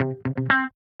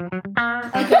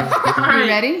right. You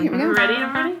ready? Here we go. Ready?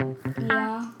 I'm ready?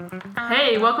 Yeah.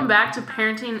 Hey, welcome back to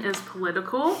Parenting is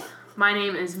Political. My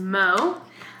name is Mo.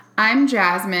 I'm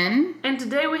Jasmine. And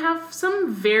today we have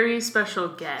some very special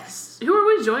guests. Who are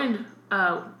we joined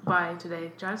by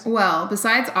today, Jas? Well,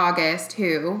 besides August,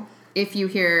 who, if you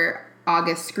hear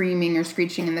August screaming or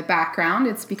screeching in the background,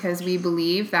 it's because we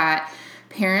believe that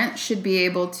parents should be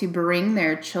able to bring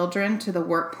their children to the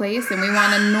workplace, and we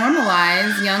want to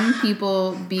normalize young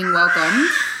people being welcomed.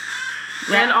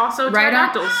 And also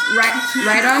pterodactyls.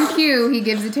 Right on cue, he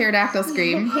gives a pterodactyl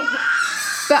scream.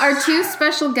 But our two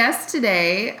special guests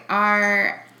today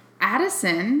are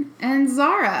Addison and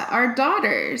Zara, our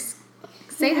daughters.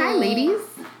 Say hi, ladies.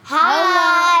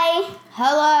 Hi.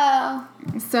 Hello.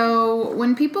 So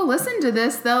when people listen to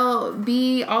this, they'll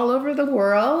be all over the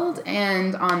world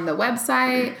and on the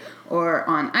website or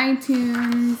on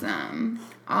iTunes,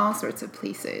 all sorts of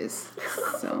places.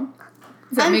 So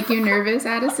does that make you nervous,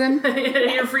 Addison?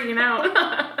 You're freaking out.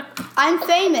 I'm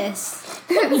famous.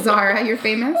 Zara, you're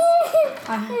famous?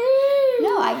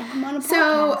 No, I'm on a podcast.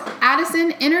 So,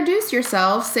 Addison, introduce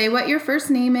yourself. Say what your first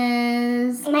name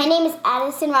is. My name is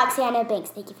Addison Roxana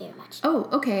Banks. Thank you very much. Oh,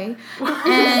 okay.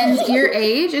 And your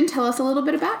age, and tell us a little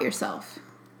bit about yourself.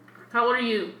 How old are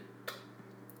you?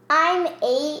 I'm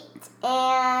 8,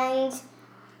 and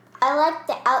I like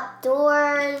the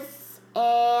outdoors,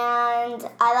 and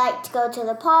I like to go to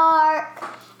the park,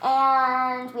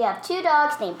 and we have 2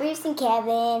 dogs named Bruce and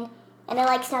Kevin, and I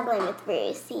like snuggling with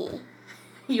Brucey.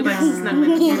 You like snuggling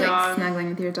with your You like dog. snuggling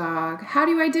with your dog. How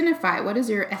do you identify? What is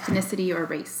your ethnicity or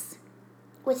race?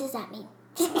 What does that mean?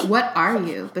 What are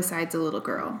you besides a little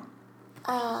girl?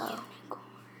 Oh.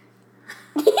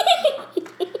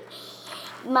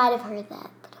 Might have heard that,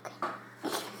 but okay.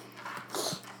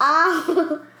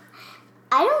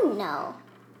 I don't know.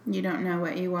 You don't know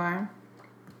what you are?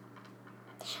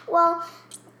 Well,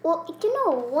 you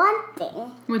know one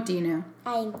thing. What do you know?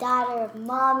 I'm daughter of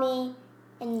Mommy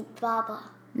and Baba.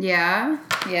 Yeah?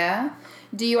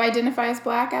 Do you identify as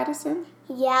black, Addison?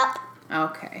 Yep.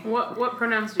 Okay. What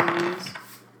pronouns do you use?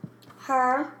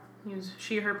 Her. Use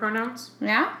she, her pronouns?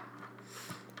 Yeah?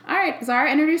 All right, Zara,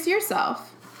 introduce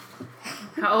yourself.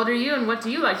 How old are you and what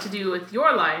do you like to do with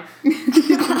your life?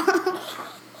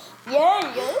 Yeah.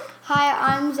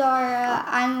 Hi, I'm Zara.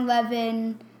 I'm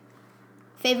 11.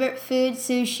 Favorite food,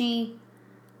 sushi.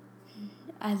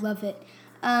 I love it.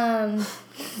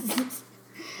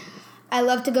 I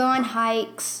love to go on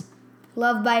hikes.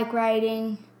 Love bike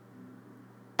riding.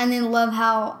 And then love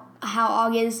how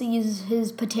August uses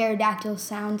his pterodactyl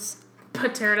sounds.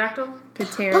 Pterodactyl?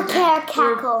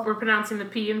 Cackle. We're pronouncing the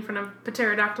P in front of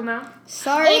pterodactyl now?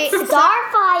 Sorry. It's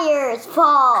Starfire's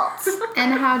fault.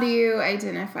 And how do you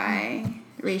identify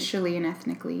racially and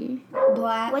ethnically?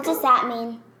 Black. What does that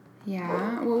mean?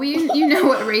 Yeah. Well, you know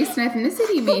what race and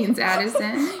ethnicity means,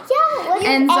 Addison. Yeah.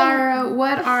 And Zara,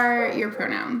 what are your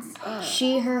pronouns?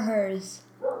 She, her, hers.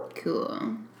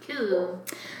 Cool. Cool.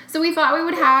 So we thought we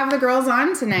would have the girls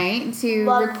on tonight to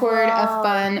Wow. record a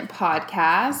fun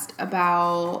podcast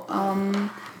about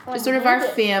just sort of our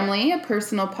family, a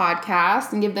personal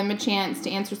podcast, and give them a chance to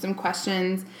answer some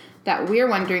questions that we're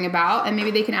wondering about, and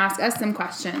maybe they can ask us some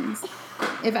questions.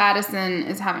 If Addison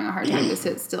is having a hard time to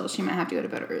sit still, she might have to go to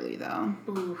bed early, though.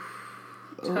 Oof.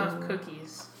 Tough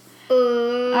cookies.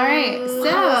 All right,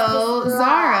 so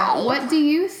Zara, what do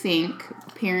you think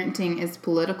parenting is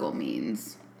political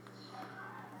means?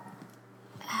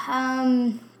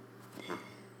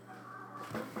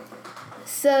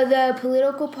 So the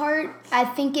political part, I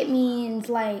think it means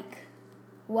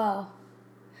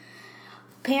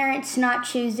parents not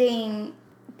choosing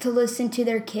to listen to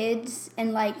their kids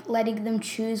and letting them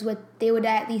choose what they would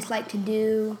at least like to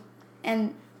do,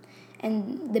 and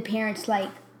the parents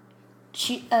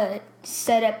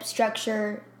set up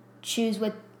structure, choose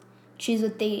what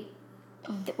they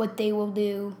will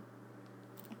do,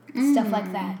 stuff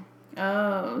like that.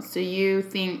 Oh, so you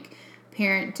think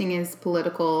parenting is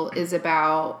political is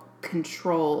about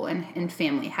control and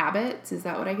family habits? Is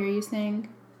that what I hear you saying?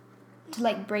 To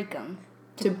break them.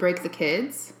 To break the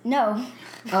kids? No.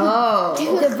 Oh.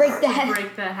 To break the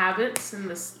Break the habits and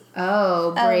the...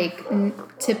 Oh, break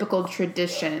typical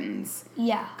traditions.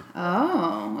 Yeah.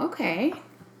 Oh, okay.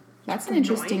 That's an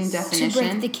interesting Nice. definition. To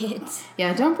break the kids.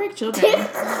 Yeah, don't break children.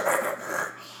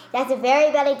 That's a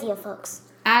very bad idea, folks.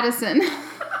 Addison.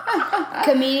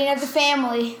 Comedian of the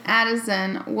family.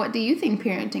 Addison, what do you think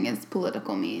parenting is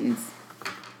political means?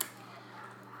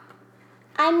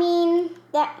 I mean,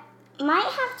 that might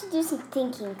have to do some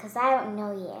thinking because I don't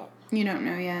know yet. You don't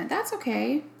know yet. That's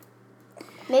okay.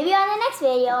 Maybe on the next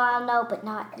video I'll know, but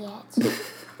not yet.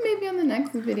 Maybe on the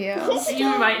next video. Are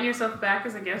you inviting yourself back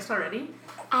as a guest already?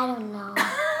 I don't know.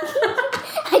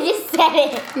 I just said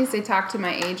it. You say talk to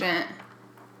my agent.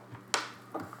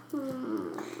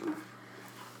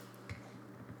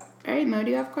 All right, Mo, do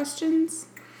you have questions?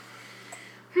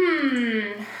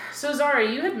 So Zara,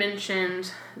 you had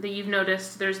mentioned that you've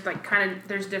noticed there's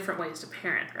there's different ways to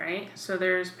parent, right? So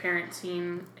there's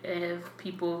parenting of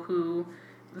people who,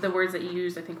 the words that you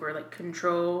used, I think, were like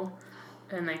control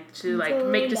and like to like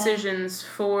make decisions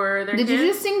for their Did kids. you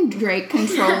just sing Drake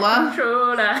Controlla?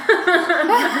 Controlla.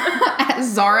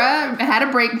 Zara had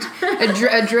a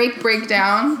Drake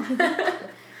breakdown.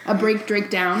 A Drake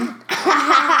down.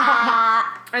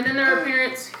 And then there are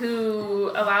parents who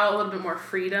allow a little bit more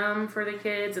freedom for the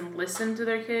kids and listen to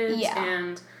their kids. Yeah.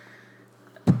 And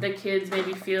the kids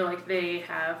maybe feel like they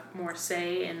have more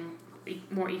say and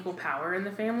more equal power in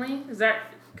the family. Is that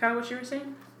kind of what you were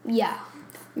saying? Yeah.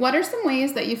 What are some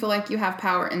ways that you feel like you have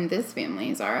power in this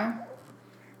family, Zara?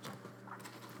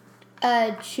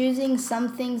 Choosing some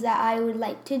things that I would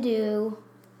like to do.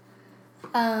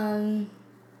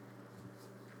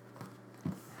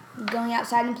 Going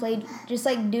outside and play, just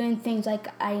like doing things like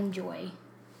I enjoy.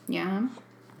 Yeah.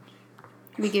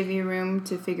 We give you room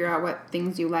to figure out what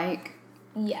things you like.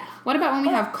 Yeah. What about when we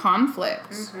have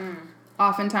conflict?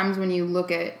 Oftentimes when you look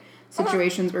at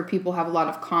situations where people have a lot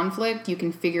of conflict, you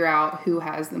can figure out who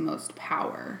has the most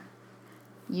power.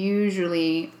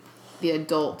 Usually the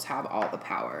adults have all the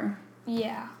power.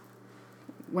 Yeah.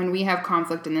 When we have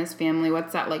conflict in this family,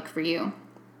 what's that like for you?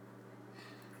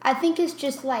 I think it's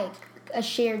just like a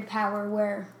shared power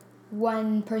where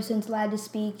one person's allowed to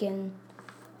speak and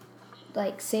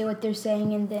like say what they're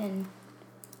saying, and then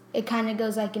it kind of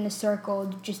goes like in a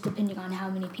circle just depending on how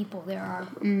many people there are.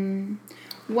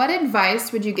 What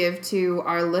advice would you give to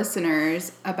our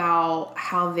listeners about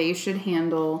how they should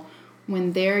handle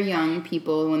when their young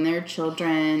people, when their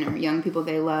children or young people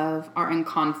they love are in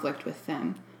conflict with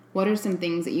them? What are some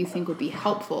things that you think would be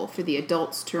helpful for the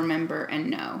adults to remember and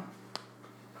know?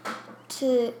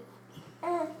 To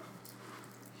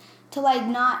like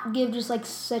not give just like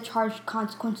such harsh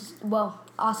consequences, well,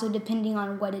 also depending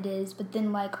on what it is, but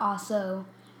then like also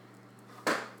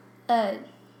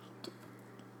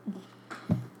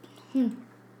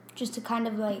just to kind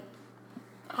of like,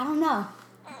 I don't know.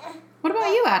 What about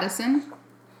you, Addison?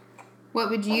 What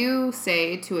would you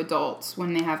say to adults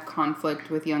when they have conflict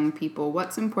with young people?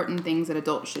 What's important things that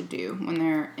adults should do when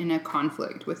they're in a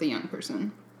conflict with a young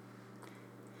person?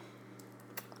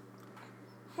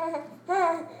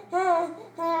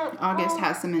 August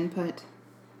has some input.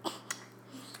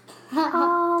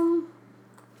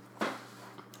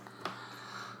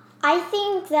 I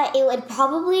think that it would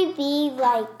probably be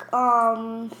like,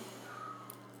 I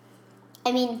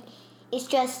mean, it's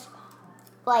just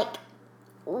like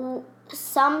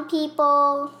some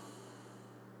people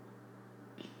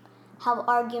have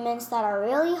arguments that are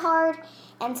really hard,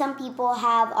 and some people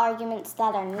have arguments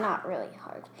that are not really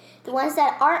hard. The ones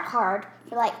that aren't hard,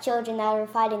 for like children that are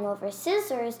fighting over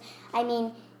scissors, I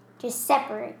mean, just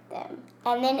separate them.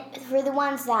 And then for the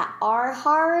ones that are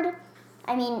hard,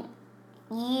 I mean,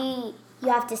 you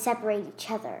have to separate each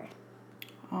other.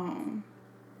 Oh.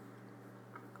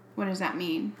 What does that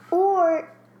mean? Or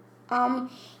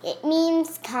it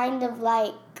means kind of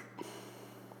like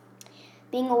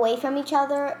being away from each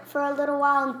other for a little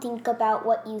while and think about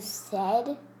what you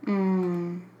said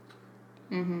to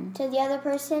the other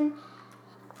person.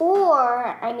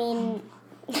 Or, I mean,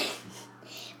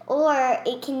 or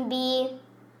it can be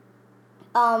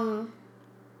a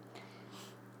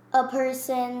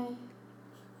person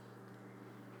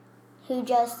who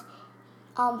just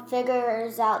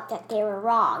figures out that they were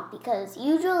wrong, because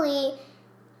usually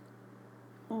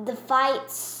the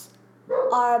fights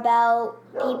are about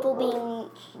people being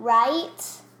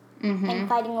right and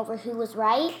fighting over who was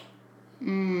right,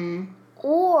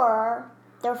 or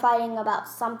they're fighting about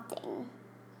something.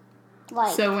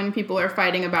 Like, so when people are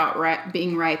fighting about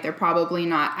being right, they're probably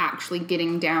not actually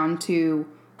getting down to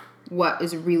what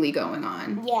is really going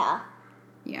on. Yeah.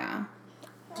 Yeah.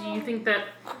 Do you think that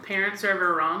parents are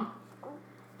ever wrong?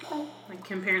 Like,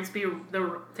 can parents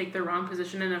take the wrong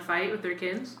position in a fight with their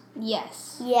kids?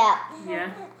 Yes. Yeah.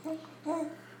 Yeah.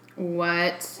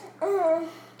 What?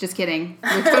 Just kidding.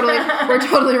 We're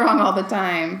totally wrong all the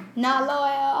time. Not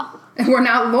loyal. We're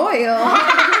not loyal.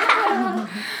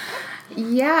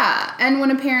 Yeah, and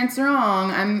when a parent's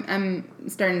wrong, I'm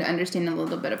starting to understand a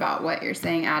little bit about what you're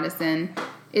saying, Addison.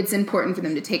 It's important for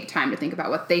them to take time to think about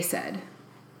what they said.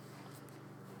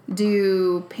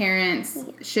 Should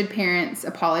parents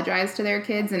apologize to their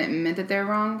kids and admit that they're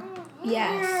wrong?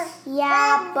 Yes.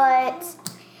 Yeah, but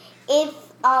if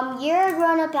you're a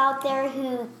grown-up out there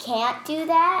who can't do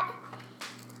that,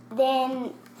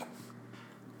 then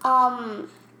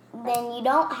you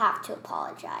don't have to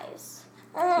apologize.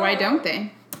 Why don't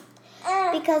they?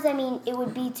 Because, I mean, it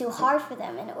would be too hard for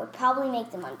them, and it would probably make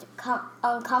them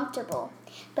uncomfortable.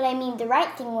 But, I mean, the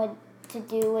right thing to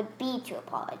do would be to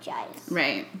apologize.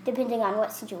 Right. Depending on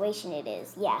what situation it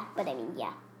is. Yeah, but, I mean,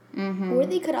 yeah. Mm-hmm. Or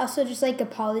they could also just, like,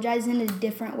 apologize in a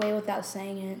different way without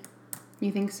saying it.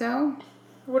 You think so?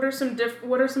 What are some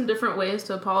different ways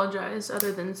to apologize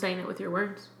other than saying it with your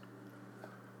words?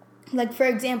 Like, for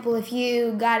example, if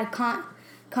you got a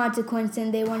consequence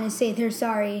and they want to say they're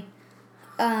sorry,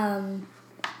 they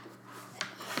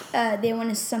want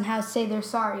to somehow say they're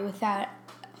sorry without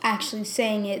actually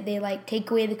saying it. They, like,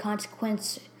 take away the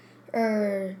consequence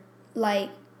or, like,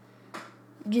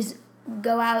 just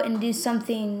go out and do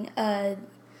something the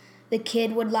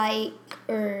kid would like,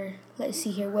 or let's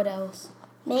see here, what else?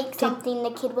 Make something the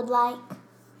kid would like.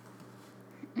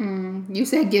 You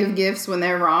said give gifts when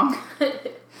they're wrong.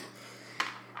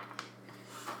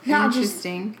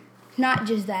 Interesting. Not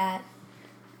just that.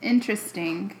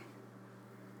 Interesting.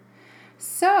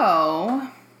 So,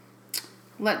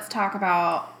 let's talk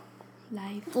about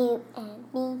Life. You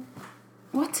and me.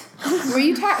 what?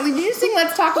 Did you sing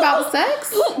Let's Talk About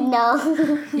Sex?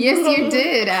 No. Yes, you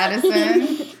did,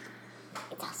 Addison.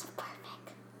 It's also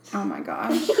perfect. Oh my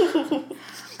gosh.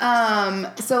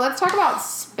 So let's talk about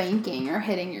spanking or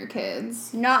hitting your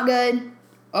kids. Not good.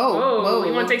 Oh, whoa.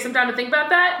 You want to take some time to think about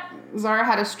that? Zara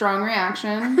had a strong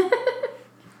reaction.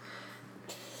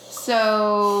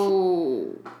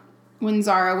 So, when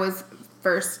Zara was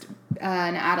first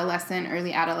an adolescent,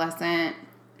 early adolescent,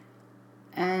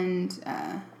 and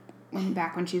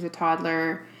when she was a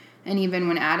toddler, and even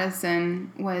when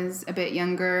Addison was a bit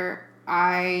younger,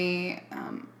 I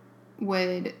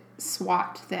would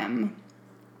swat them.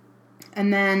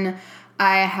 And then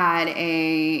I had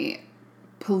a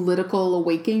political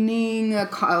awakening, a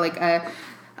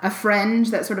friend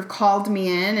that sort of called me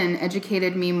in and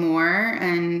educated me more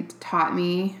and taught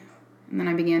me, and then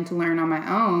I began to learn on my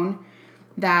own,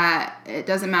 that it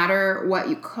doesn't matter what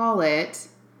you call it,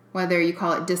 whether you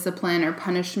call it discipline or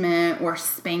punishment or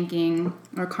spanking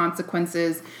or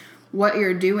consequences, what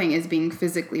you're doing is being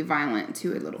physically violent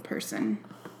to a little person.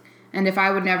 And if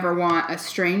I would never want a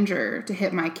stranger to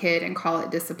hit my kid and call it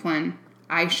discipline,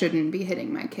 I shouldn't be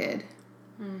hitting my kid.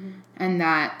 Mm-hmm. And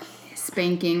that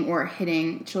spanking or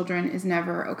hitting children is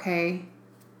never okay,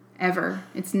 ever.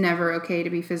 It's never okay to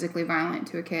be physically violent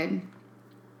to a kid.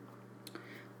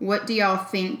 What do y'all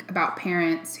think about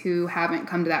parents who haven't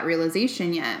come to that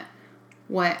realization yet?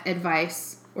 What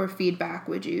advice or feedback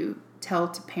would you tell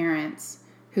to parents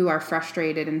who are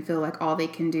frustrated and feel like all they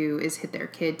can do is hit their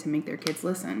kid to make their kids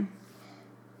listen?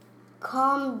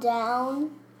 Calm down.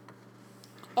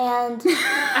 And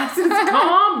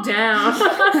calm down.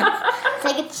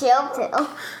 take a chill pill.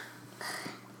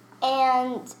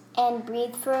 And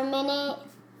breathe for a minute.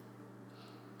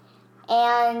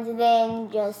 And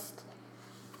then just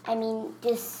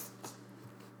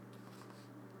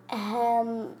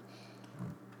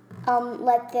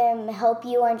let them help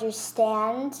you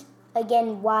understand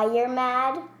again why you're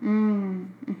mad.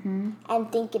 Mm-hmm.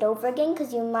 And think it over again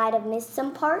because you might have missed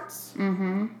some parts.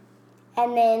 Mm-hmm.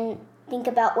 And then think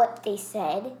about what they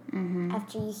said Mm-hmm.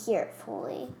 after you hear it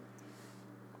fully.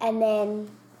 And then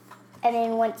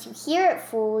once you hear it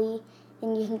fully,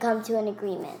 then you can come to an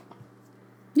agreement.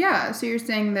 Yeah, so you're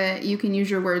saying that you can use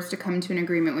your words to come to an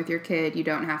agreement with your kid. You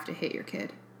don't have to hit your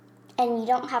kid. And you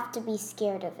don't have to be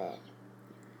scared of it.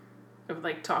 Of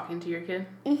like talking to your kid?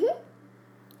 Mm-hmm.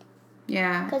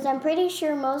 Yeah. Because I'm pretty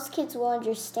sure most kids will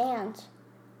understand.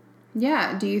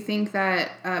 Yeah. Do you think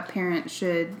that parents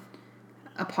should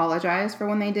apologize for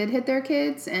when they did hit their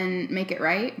kids and make it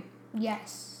right?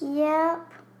 Yes. Yep.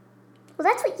 Well,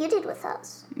 that's what you did with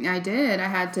us. I did. I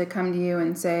had to come to you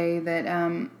and say that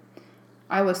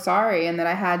I was sorry and that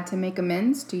I had to make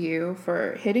amends to you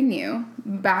for hitting you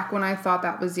back when I thought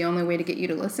that was the only way to get you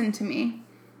to listen to me.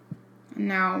 And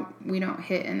now we don't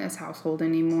hit in this household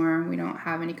anymore. We don't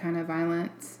have any kind of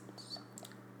violence.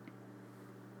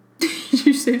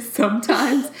 You say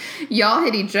sometimes? Y'all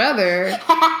hit each other,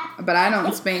 but I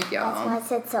don't spank y'all. That's why I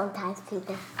said sometimes,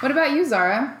 Peter. What about you,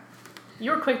 Zara?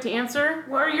 You were quick to answer.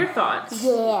 What are your thoughts?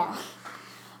 Yeah.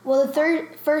 Well, the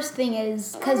first thing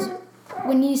is because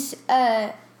when you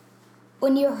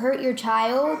hurt your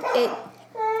child, it.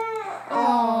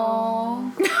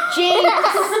 Oh, Jinx.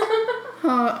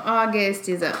 Oh, August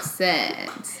is upset.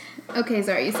 Okay,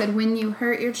 Zara, you said when you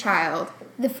hurt your child.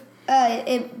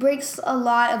 It breaks a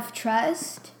lot of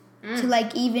trust to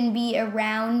like even be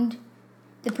around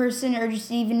the person or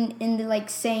just even in the like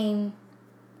same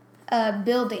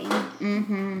building.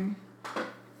 Mm-hmm.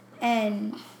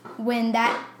 And when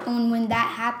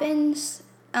that happens,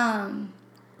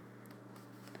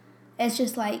 it's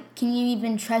just like, can you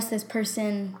even trust this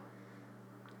person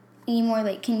anymore?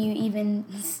 Like, can you even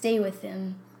stay with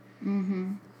them?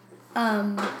 Mm-hmm.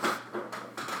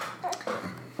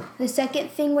 The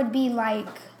second thing would be like,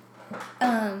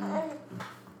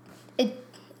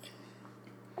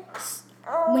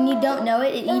 when you don't know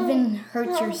it, it even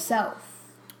hurts yourself.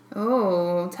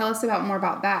 Oh, tell us more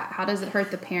about that. How does it hurt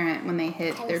the parent when they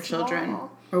hit their children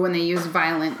or when they use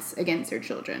violence against their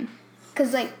children?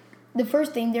 Because, like, the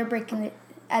first thing, they're breaking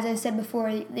as I said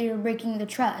before, they're breaking the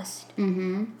trust.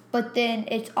 Mm-hmm. But then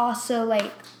it's also,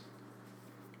 like,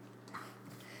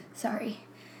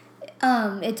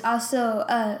 it's also,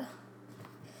 I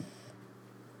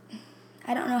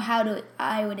don't know how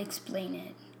I would explain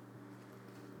it.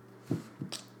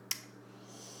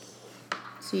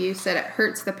 So you said it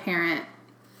hurts the parent.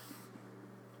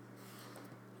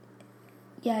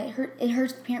 Yeah, it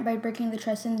hurts the parent by breaking the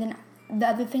trust. And then the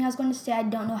other thing I was going to say, I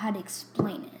don't know how to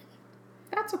explain it.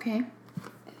 That's okay.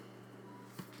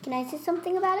 Can I say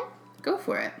something about it? Go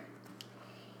for it.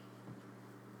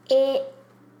 It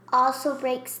also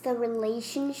breaks the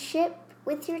relationship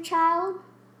with your child.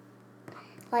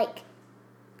 Like,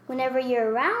 whenever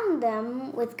you're around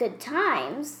them with good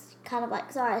times, kind of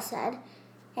like Zara said,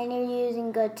 and you're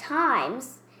using good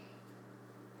times,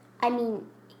 I mean,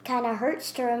 it kind of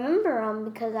hurts to remember them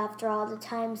because after all the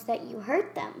times that you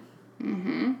hurt them.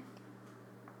 Mm-hmm.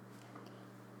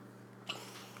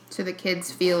 So the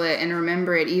kids feel it and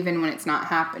remember it even when it's not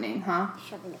happening, huh?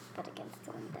 Shoving his butt against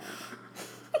the window.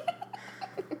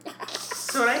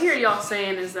 So what I hear y'all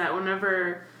saying is that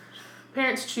whenever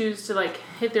parents choose to like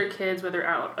hit their kids, whether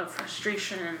out of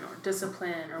frustration or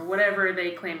discipline or whatever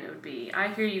they claim it would be,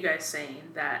 I hear you guys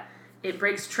saying that it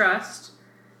breaks trust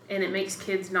and it makes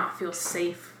kids not feel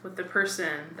safe with the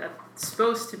person that's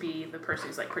supposed to be the person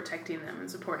who's like protecting them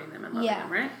and supporting them and loving them,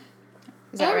 right?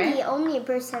 Is that right? And the only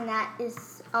person that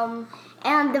is, and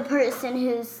the person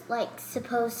who's like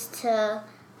supposed to,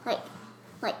 like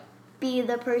be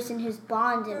the person who's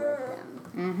bonded with them.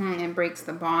 Mm-hmm. It breaks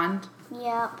the bond.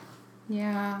 Yep.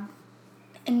 Yeah.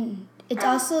 And it's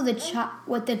also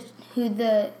who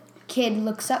the kid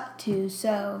looks up to,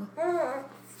 so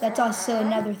that's also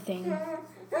another thing.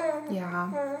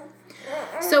 Yeah.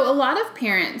 So a lot of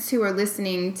parents who are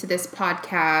listening to this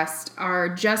podcast are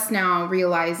just now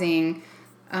realizing,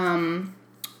 So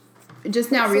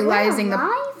we're live?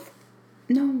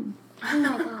 No. Oh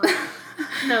my god.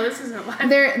 No, this isn't live.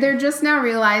 They're just now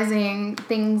realizing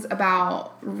things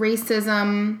about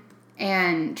racism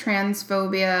and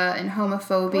transphobia and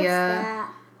homophobia. What's that?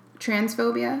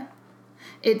 Transphobia.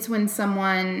 It's when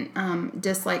someone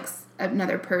dislikes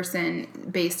another person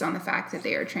based on the fact that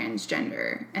they are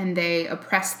transgender and they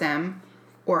oppress them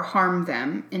or harm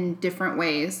them in different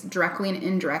ways, directly and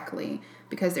indirectly,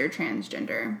 because they're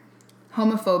transgender.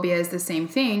 Homophobia is the same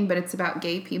thing, but it's about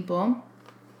gay people.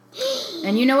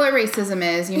 And you know what racism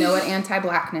is. You know what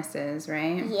anti-blackness is,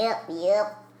 right? Yep.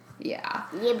 Yeah.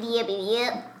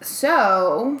 Yep.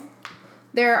 So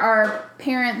there are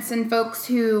parents and folks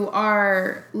who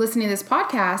are listening to this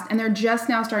podcast, and they're just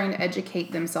now starting to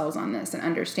educate themselves on this and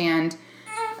understand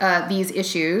these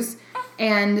issues.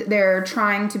 And they're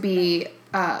trying to be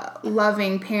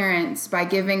loving parents by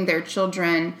giving their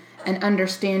children an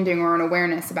understanding or an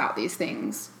awareness about these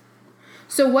things.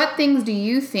 So what things do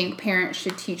you think parents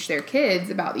should teach their kids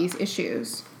about these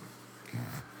issues?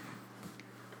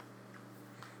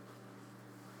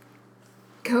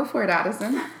 Go for it,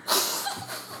 Addison.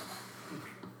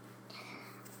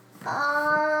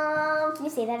 Can you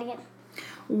say that again?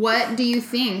 What do you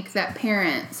think that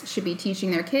parents should be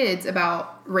teaching their kids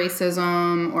about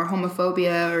racism or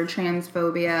homophobia or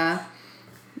transphobia?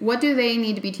 What do they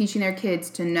need to be teaching their kids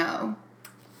to know?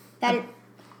 That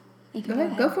Go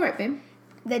ahead. Go for it, babe.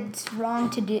 That's wrong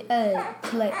to do.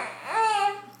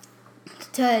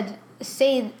 To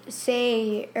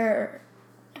say or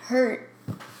hurt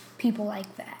people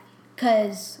like that.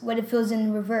 Because what if it was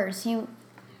in reverse?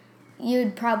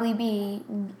 You'd probably be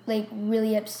like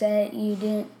really upset. You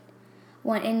didn't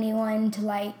want anyone to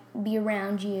like be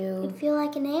around you. You feel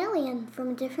like an alien from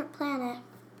a different planet.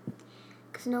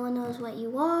 Because no one knows what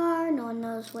you are. No one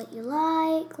knows what you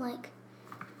like.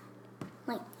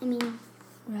 I mean...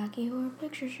 Rocky Horror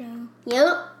Picture Show.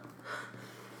 Yep.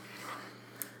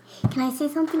 Can I say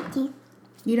something, Keith?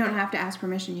 You don't have to ask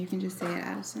permission. You can just say it,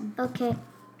 Addison. Okay.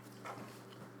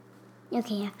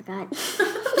 Okay, I forgot.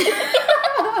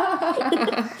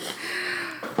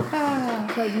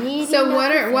 code needing. So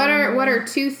what are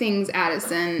 2 things,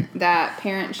 Addison, that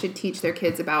parents should teach their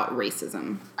kids about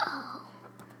racism? Oh.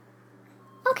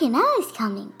 Okay, now it's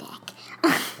coming back.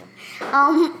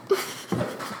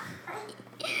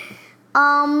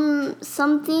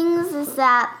 Some things is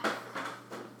that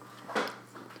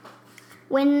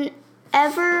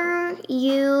whenever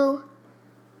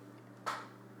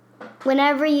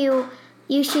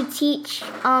you should teach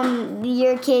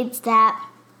your kids that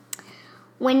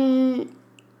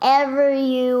whenever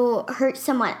you hurt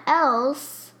someone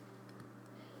else,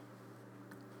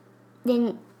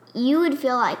 then you would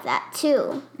feel like that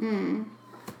too.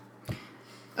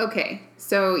 Okay,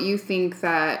 so you think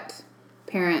that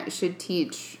parents should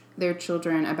teach their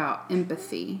children about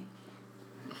empathy,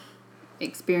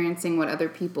 experiencing what other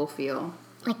people feel.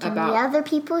 Like in the other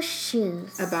people's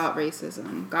shoes. About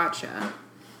racism. Gotcha.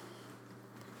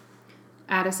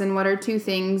 Addison, what are 2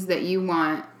 things that you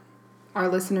want our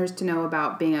listeners to know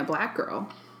about being a black girl?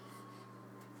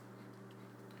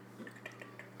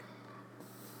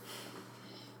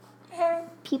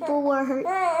 People will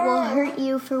hurt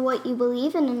you for what you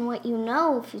believe in and what you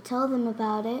know if you tell them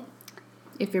about it.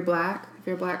 If you're black? If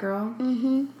you're a black girl?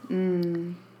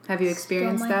 Mm-hmm. Have you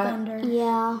experienced that? Thunder.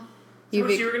 Yeah. So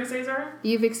what you were going to say, Zara?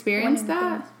 You've experienced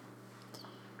that?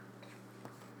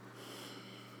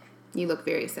 You look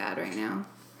very sad right now.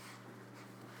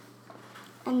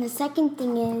 And the second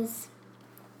thing is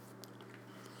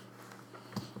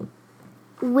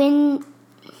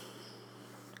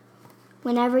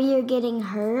whenever you're getting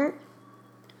hurt,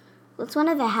 it's one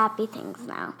of the happy things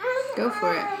now. Go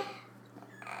for it.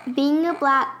 Being a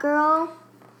black girl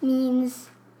means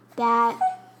that,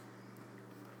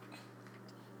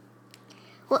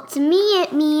 well, to me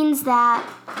it means that,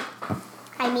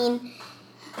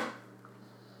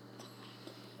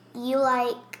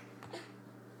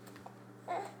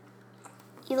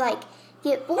 you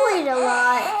get bullied a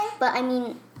lot, but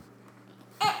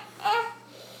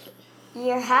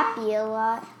you're happy a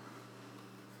lot.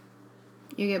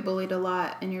 You get bullied a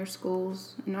lot in your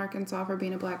schools in Arkansas for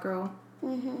being a black girl?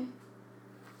 Mm-hmm.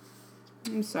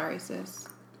 I'm sorry, sis.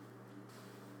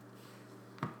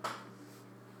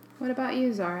 What about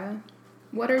you, Zara?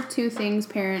 What are 2 things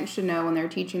parents should know when they're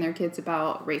teaching their kids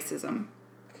about racism?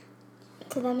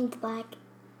 So that means black.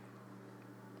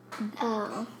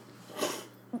 Oh.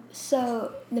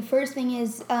 So the first thing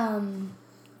is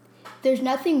there's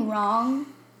nothing wrong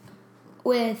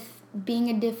with being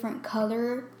a different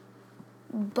color,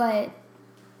 but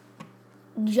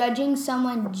judging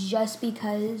someone just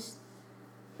because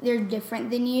they're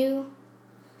different than you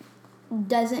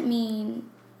doesn't mean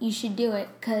you should do it,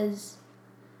 because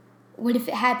what if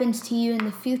it happens to you in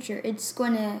the future? It's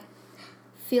going to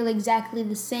feel exactly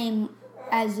the same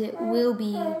as it will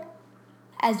be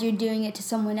as you're doing it to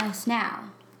someone else now.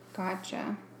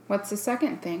 Gotcha. What's the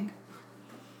second thing?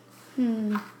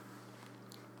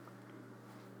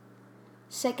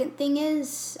 Second thing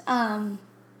is,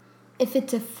 if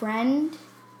it's a friend,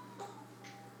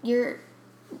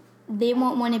 they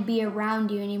won't want to be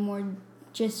around you anymore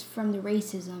just from the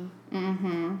racism.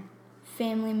 Mm-hmm.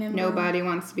 Family member. Nobody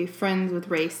wants to be friends with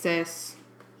racists.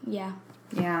 Yeah.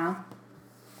 Yeah.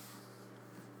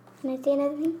 Can I say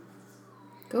another thing?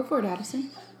 Go for it,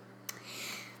 Addison.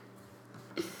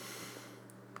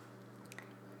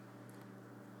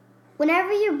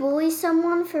 Whenever you bully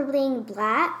someone for being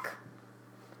black,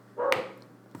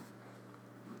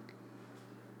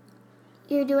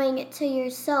 you're doing it to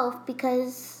yourself,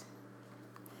 because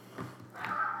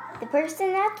the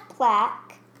person that's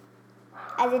black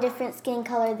has a different skin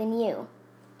color than you.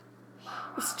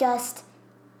 It's just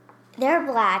they're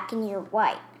black and you're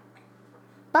white.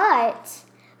 But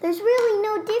there's really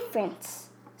no difference.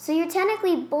 So you're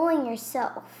technically bullying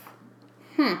yourself.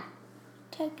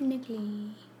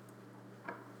 Technically.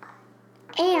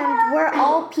 And we're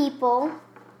all people.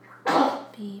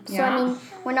 People. So, I mean,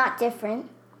 we're not different.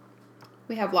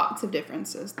 We have lots of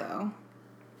differences, though.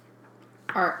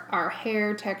 Our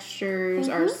hair textures,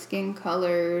 our skin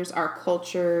colors, our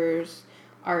cultures,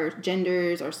 our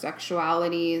genders, our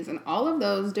sexualities, and all of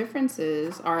those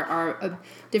differences are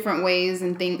different ways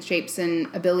and things, shapes and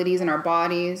abilities in our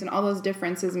bodies, and all those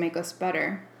differences make us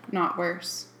better, not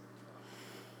worse.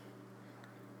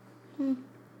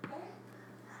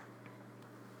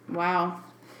 Wow,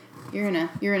 you're in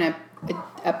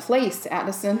a place,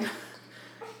 Addison.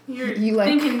 You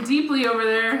thinking deeply over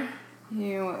there.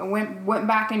 You went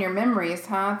back in your memories,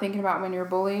 huh? Thinking about when you were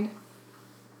bullied.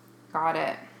 Got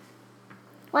it.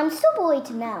 Well, I'm still bullied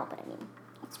now, but I mean,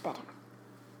 it's better.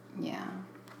 Yeah.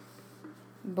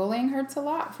 Bullying hurts a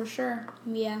lot, for sure.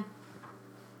 Yeah.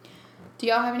 Do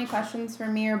y'all have any questions for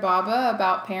me or Baba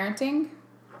about parenting?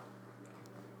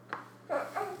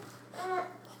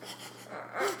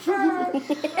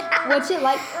 What's it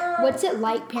like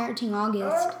parenting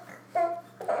August?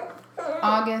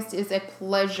 August is a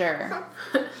pleasure.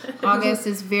 August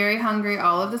is very hungry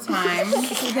all of the time.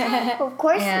 Of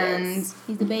course And he is.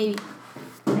 He's the baby.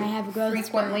 And I have a growth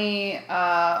spurt. frequently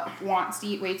wants to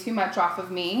eat way too much off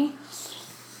of me.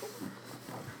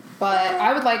 But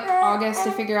I would like August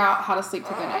to figure out how to sleep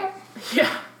through the night.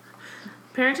 Yeah.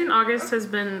 Parenting August has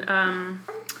been,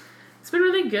 it's been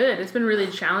really good. It's been really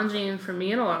challenging for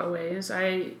me in a lot of ways.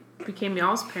 I became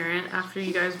y'all's parent after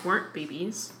you guys weren't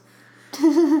babies.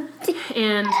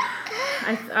 And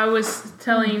I was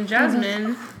telling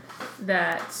Jasmine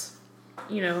that,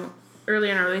 early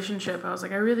in our relationship, I was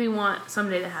like, I really want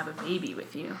someday to have a baby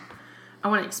with you. I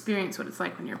want to experience what it's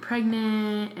like when you're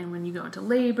pregnant and when you go into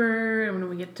labor and when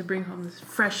we get to bring home this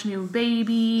fresh new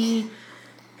baby.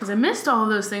 Because I missed all of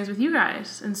those things with you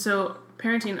guys. And so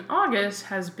parenting August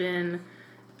has been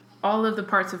all of the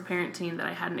parts of parenting that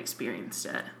I hadn't experienced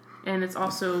yet. And it's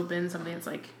also been something that's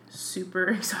like super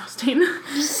exhausting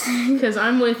because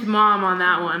I'm with Mom on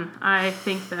that one. I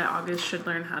think that August should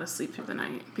learn how to sleep through the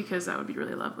night because that would be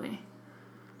really lovely.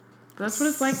 But that's what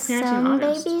it's like parenting Some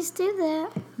August. babies do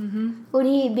that. Would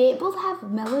he be able to have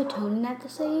melatonin at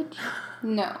this age?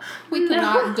 No, we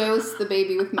cannot dose the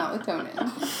baby with melatonin.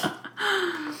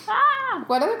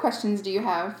 What other questions do you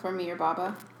have for me or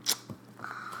Baba?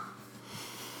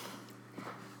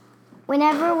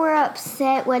 Whenever we're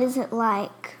upset, what is it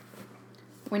like?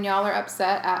 When y'all are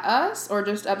upset at us or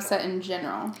just upset in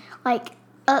general? Like,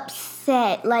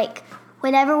 upset. Like,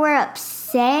 whenever we're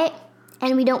upset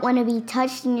and we don't want to be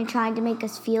touched and you're trying to make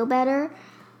us feel better,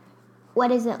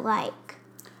 what is it like?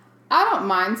 I don't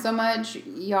mind so much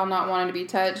y'all not wanting to be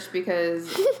touched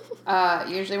because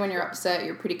usually when you're upset,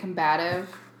 you're pretty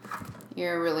combative.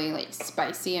 You're really, like,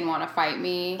 spicy and want to fight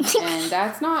me. And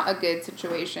that's not a good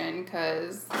situation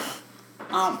because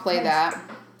I don't play that.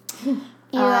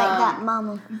 You like that,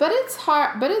 Mama. But it's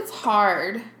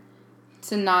hard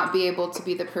to not be able to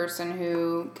be the person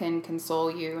who can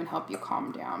console you and help you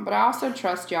calm down. But I also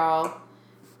trust y'all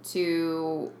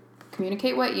to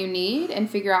communicate what you need and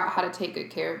figure out how to take good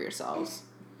care of yourselves.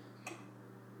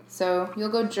 So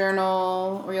you'll go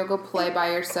journal, or you'll go play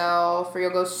by yourself, or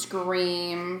you'll go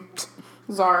scream.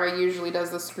 Zara usually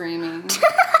does the screaming.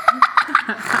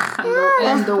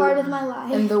 That's part of my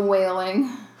life. And the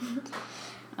wailing.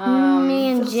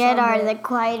 Me and Jed are the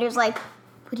quieters, like,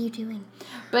 what are you doing?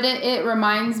 But it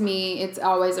reminds me, it's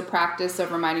always a practice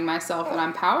of reminding myself that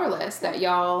I'm powerless, that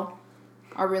y'all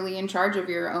are really in charge of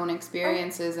your own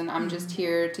experiences, and I'm just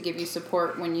here to give you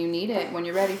support when you need it, when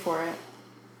you're ready for it.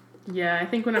 Yeah, I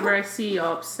think whenever I see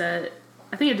y'all upset,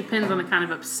 I think it depends on the kind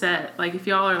of upset. Like, if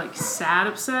y'all are, like, sad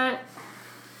upset,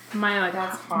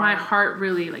 That's hard. my heart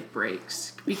really, like,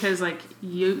 breaks. Because, like,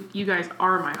 you guys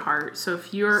are my heart. So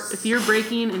if you're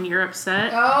breaking and you're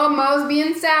upset, Oh, Mo's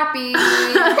being sappy.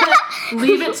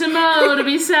 leave it to Mo to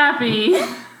be sappy.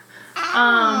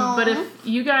 But if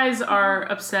you guys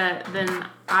are upset, then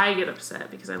I get upset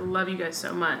because I love you guys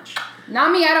so much.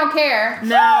 Not me, I don't care.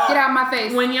 Now, Get out of my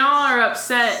face. when y'all are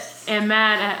upset and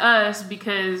mad at us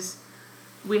because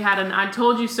we had an I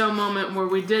told you so moment where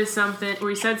we did something, where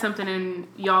we said something and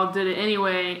y'all did it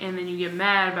anyway, and then you get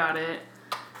mad about it,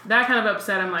 that kind of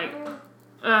upset, I'm like,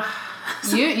 ugh.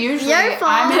 Usually Your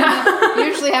fault.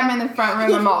 Usually I'm in the front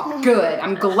room, I'm all good.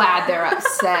 I'm glad they're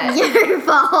upset. Your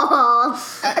fault.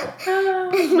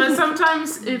 But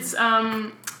sometimes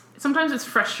it's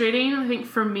frustrating. I think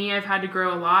for me, I've had to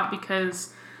grow a lot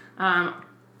because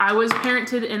I was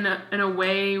parented in a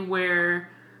way where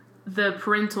the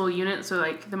parental unit, so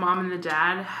like the mom and the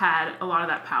dad, had a lot of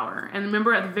that power. And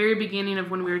remember at the very beginning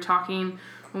of when we talked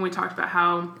about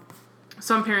how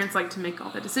some parents like to make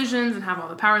all the decisions and have all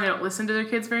the power, they don't listen to their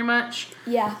kids very much.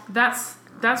 Yeah. That's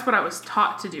what I was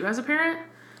taught to do as a parent.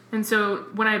 And so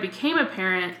when I became a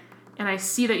parent and I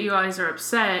see that you guys are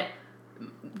upset,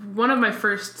 one of my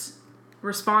first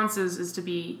responses is to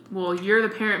be, well, you're the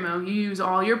parent, Mo. You use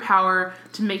all your power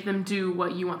to make them do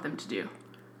what you want them to do,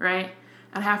 right?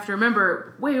 And I have to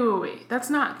remember, wait, that's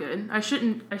not good. I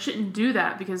shouldn't do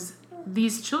that because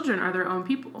these children are their own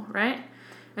people, right?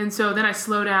 And so then I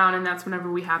slow down, and that's whenever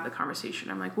we have the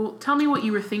conversation. I'm like, well, tell me what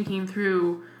you were thinking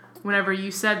through whenever you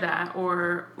said that,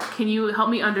 or can you help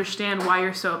me understand why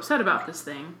you're so upset about this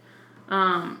thing?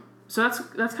 So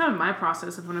that's kind of my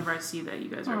process of whenever I see that you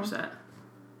guys are upset.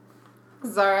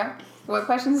 Zara, what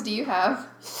questions do you have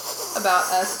about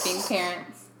us being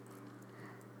parents?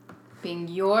 Being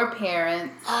your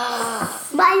parents.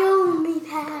 My only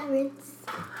parents.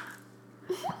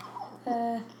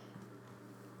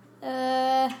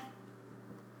 I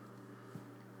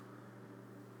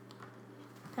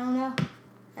don't know.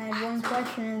 I had one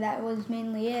question, and that was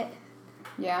mainly it.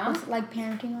 Yeah? What's it like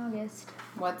parenting August?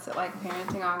 What's it like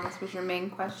parenting August was your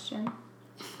main question?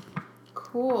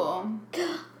 Cool.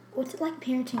 What's it like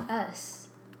parenting us?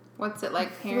 What's it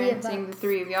like Three of parenting the us.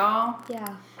 three of y'all?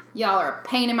 Yeah. Y'all are a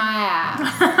pain in my ass.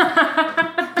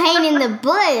 Pain in the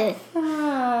butt.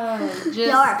 Just,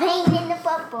 You're a pain in the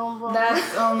butt, boom, boom.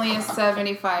 that's only a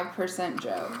 75%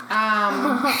 joke.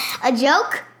 A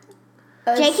joke?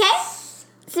 JK?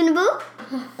 Cinnaboo?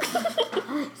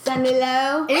 Sunday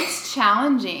low. It's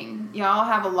challenging. Y'all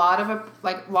have a lot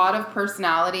of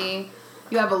personality.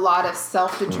 You have a lot of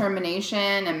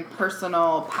self-determination and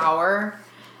personal power.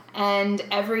 And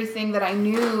everything that I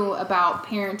knew about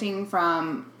parenting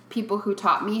from people who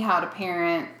taught me how to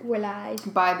parent We're lies.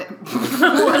 by the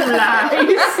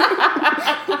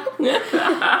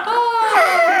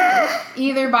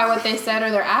either by what they said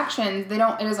or their actions, it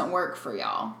doesn't work for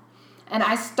y'all. And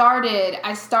I started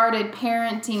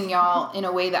parenting y'all in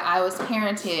a way that I was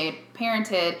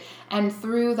parented, and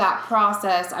through that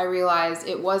process I realized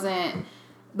it wasn't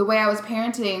the way I was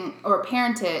parented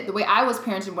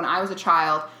when I was a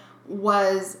child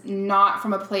was not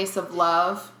from a place of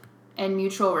love and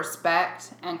mutual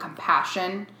respect and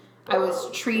compassion. I was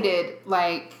treated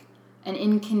like an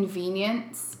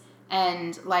inconvenience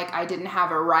and like I didn't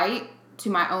have a right to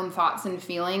my own thoughts and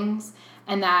feelings,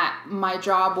 and that my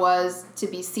job was to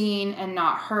be seen and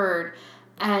not heard.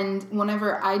 And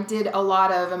whenever I did a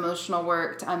lot of emotional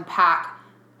work to unpack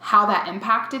how that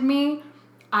impacted me,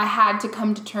 I had to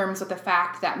come to terms with the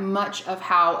fact that much of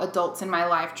how adults in my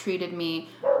life treated me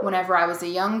whenever I was a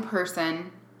young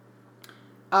person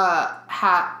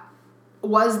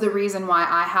was the reason why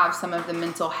I have some of the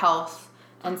mental health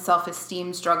and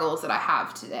self-esteem struggles that I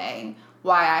have today,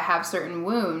 why I have certain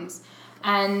wounds.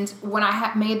 And when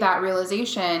I made that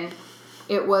realization,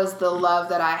 it was the love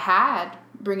that I had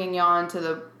bringing y'all into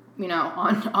the,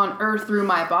 on earth through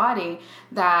my body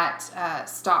that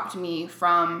stopped me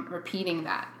from repeating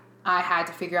that. I had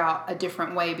to figure out a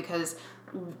different way, because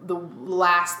the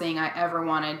last thing I ever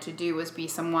wanted to do was be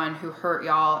someone who hurt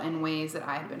y'all in ways that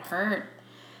I had been hurt.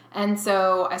 And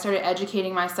so I started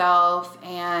educating myself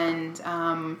and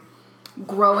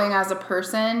growing as a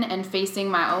person and facing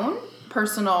my own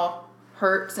personal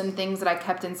hurts and things that I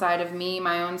kept inside of me,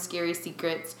 my own scary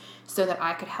secrets, so that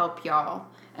I could help y'all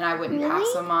and I wouldn't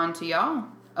pass them on to y'all.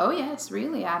 Oh yes,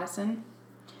 really, Addison.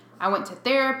 I went to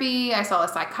therapy. I saw a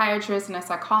psychiatrist and a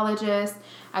psychologist.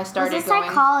 I started Who's a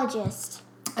psychologist?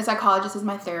 A psychologist is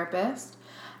my therapist.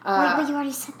 Wait, but you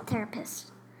already said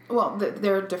therapist. Well,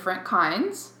 there are different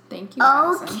kinds. Thank you,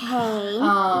 Addison. Okay.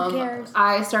 Who cares?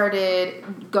 I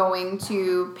started going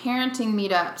to parenting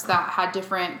meetups that had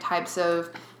different types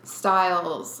of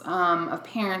styles of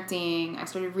parenting. I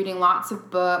started reading lots of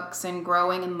books and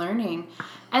growing and learning.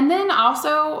 And then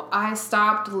also I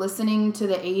stopped listening to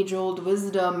the age-old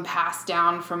wisdom passed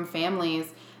down from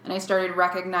families, and I started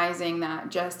recognizing that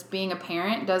just being a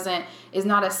parent is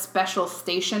not a special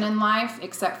station in life,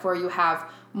 except for you have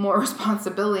more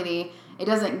responsibility. It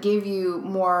doesn't give you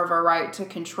more of a right to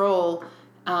control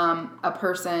a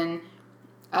person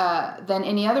than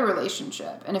any other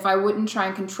relationship. And if I wouldn't try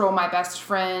and control my best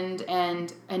friend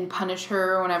and punish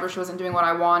her whenever she wasn't doing what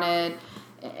I wanted,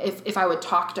 if I would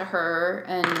talk to her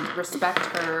and respect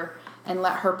her and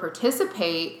let her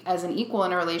participate as an equal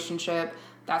in a relationship,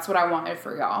 that's what I wanted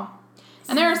for y'all.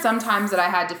 And there are some times that I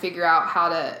had to figure out how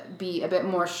to be a bit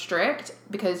more strict,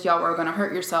 because y'all were going to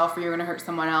hurt yourself or you're going to hurt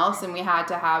someone else, and we had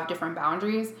to have different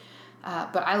boundaries.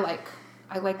 But I like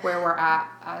where we're at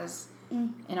as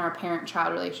in our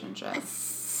parent-child relationship.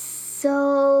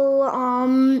 So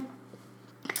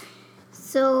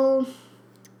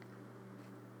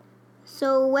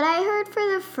what I heard for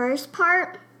the first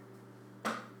part,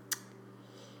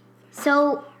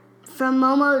 so from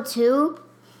Momo 2,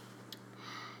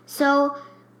 so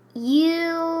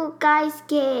you guys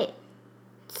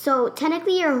so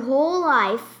technically your whole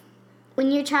life,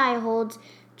 when you're childhood,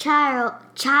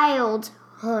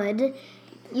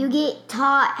 you get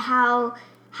taught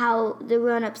how the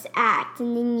grown-ups act,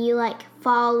 and then you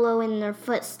follow in their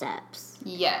footsteps.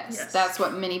 Yes, that's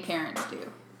what many parents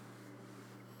do.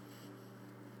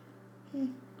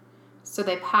 So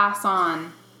they pass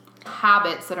on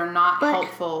habits that are not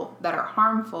helpful, that are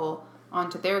harmful,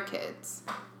 onto their kids,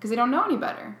 because they don't know any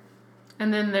better.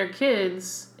 And then their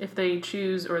kids, if they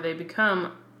choose or they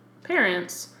become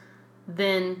parents,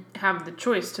 then have the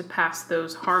choice to pass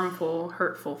those harmful,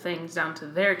 hurtful things down to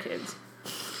their kids.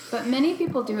 But many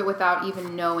people do it without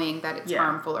even knowing that it's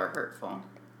harmful or hurtful.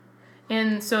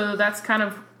 And so that's kind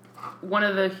of one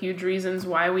of the huge reasons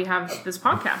why we have this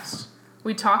podcast.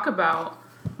 We talk about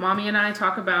Mommy and I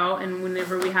talk about, and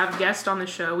whenever we have guests on the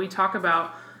show, we talk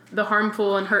about the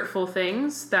harmful and hurtful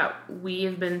things that we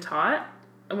have been taught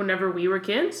whenever we were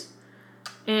kids.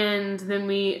 And then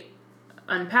we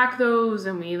unpack those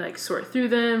and we like sort through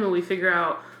them and we figure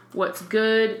out what's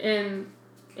good in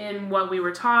what we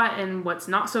were taught and what's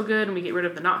not so good, and we get rid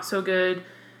of the not so good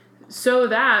so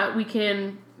that we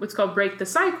can what's called break the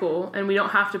cycle, and we don't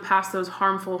have to pass those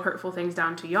harmful, hurtful things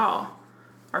down to y'all,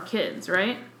 our kids,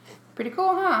 right? Pretty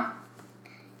cool, huh?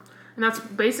 And that's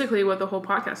basically what the whole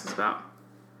podcast is about.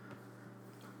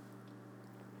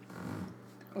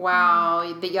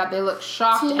 Wow, they look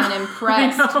shocked and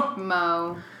impressed,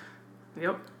 Mo.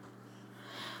 Yep.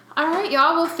 All right,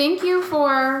 y'all. Well, thank you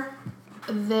for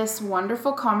this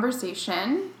wonderful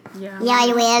conversation. Yeah.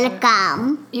 You're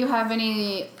welcome. You have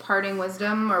any parting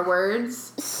wisdom or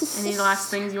words? Any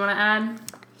last things you want to add?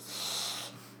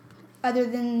 Other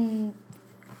than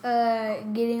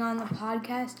getting on the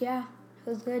podcast, yeah, it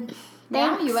was good.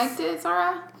 Yeah, Thanks. you liked it,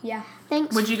 Zara? Yeah.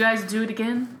 Thanks. Would you guys do it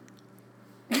again?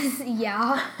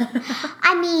 Yeah.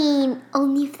 I mean,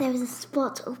 only if there was a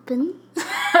spot open.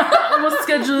 We'll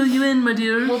schedule you in, my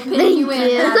dear. We'll pin you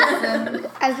in, Madison.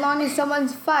 As long as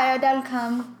someone's fired, I'll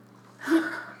come.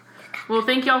 Well,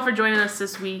 thank y'all for joining us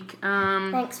this week.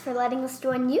 Thanks for letting us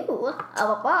join you.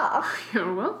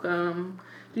 You're welcome.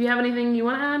 Do you have anything you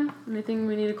want to add? Anything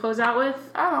we need to close out with?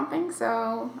 I don't think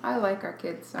so. I like our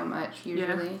kids so much,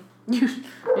 usually.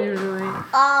 Usually.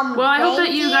 Well, Well, I hope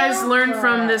that you guys learned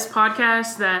from this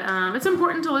podcast that it's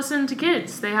important to listen to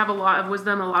kids. They have a lot of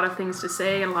wisdom, a lot of things to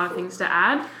say, and a lot of things to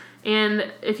add.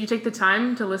 And if you take the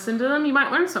time to listen to them, you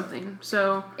might learn something.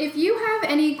 So If you have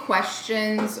any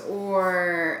questions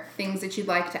or things that you'd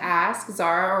like to ask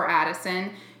Zara or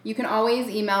Addison, you can always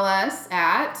email us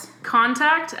at...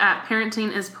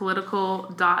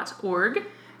 contact@parentingispolitical.org.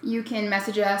 You can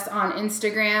message us on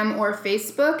Instagram or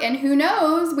Facebook, and who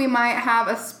knows, we might have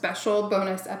a special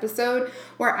bonus episode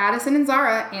where Addison and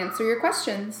Zara answer your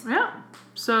questions. Yeah.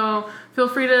 So feel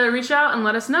free to reach out and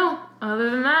let us know.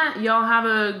 Other than that, y'all have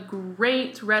a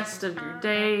great rest of your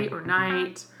day or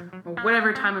night or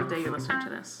whatever time of day you're listening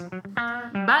to this.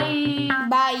 Bye.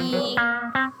 Bye.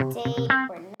 Day